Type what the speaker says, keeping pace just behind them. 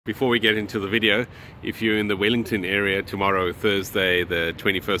Before we get into the video, if you're in the Wellington area tomorrow, Thursday the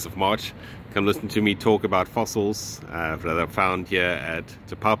 21st of March, come listen to me talk about fossils that are found here at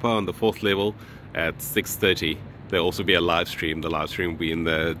Te Papa on the 4th level at 6:30. There'll also be a live stream. The live stream will be in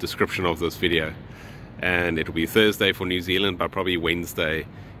the description of this video. And it'll be Thursday for New Zealand, but probably Wednesday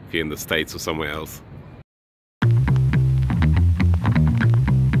if you're in the States or somewhere else.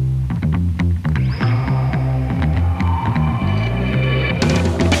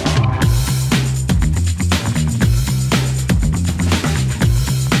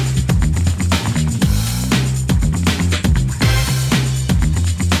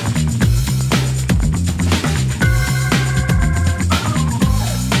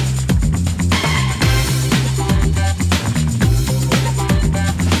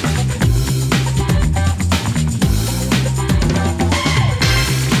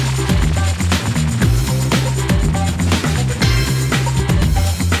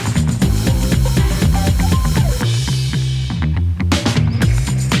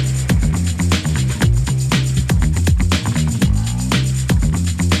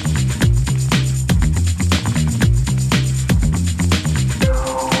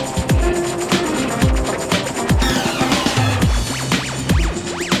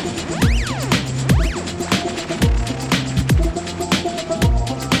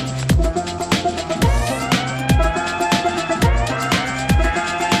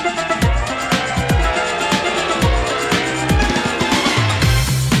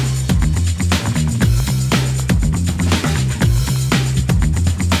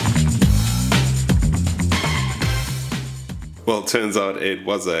 Well, it turns out it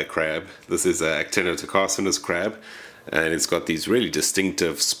was a crab. This is an Actinotocarcinus crab, and it's got these really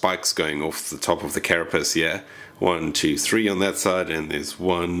distinctive spikes going off the top of the carapace here. 1, 2, 3 on that side, and there's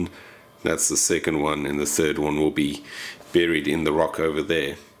one, that's the second one, and the third one will be buried in the rock over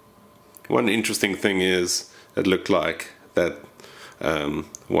there. One interesting thing is, it looked like that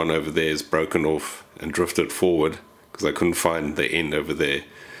one over there is broken off and drifted forward, because I couldn't find the end over there.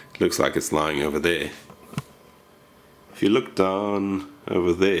 It looks like it's lying over there. If you look down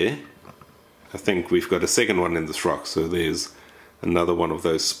over there, I think we've got a second one in this rock, so there's another one of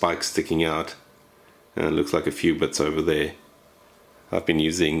those spikes sticking out, and it looks like a few bits over there. I've been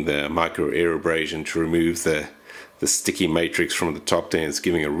using the micro air abrasion to remove the sticky matrix from the top there, and it's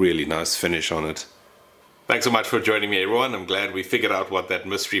giving a really nice finish on it. Thanks so much for joining me, everyone. I'm glad we figured out what that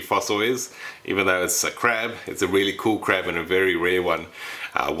mystery fossil is. Even though it's a crab, it's a really cool crab and a very rare one.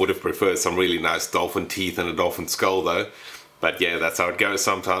 I would have preferred some really nice dolphin teeth and a dolphin skull though. But yeah, that's how it goes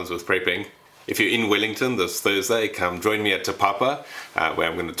sometimes with prepping. If you're in Wellington this Thursday, come join me at Te Papa, where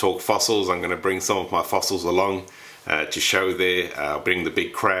I'm going to talk fossils. I'm going to bring some of my fossils along to show there. I'll bring the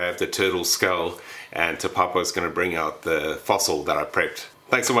big crab, the turtle skull, and Te Papa is going to bring out the fossil that I prepped.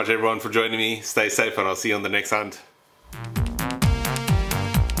 Thanks so much everyone for joining me. Stay safe and I'll see you on the next hunt.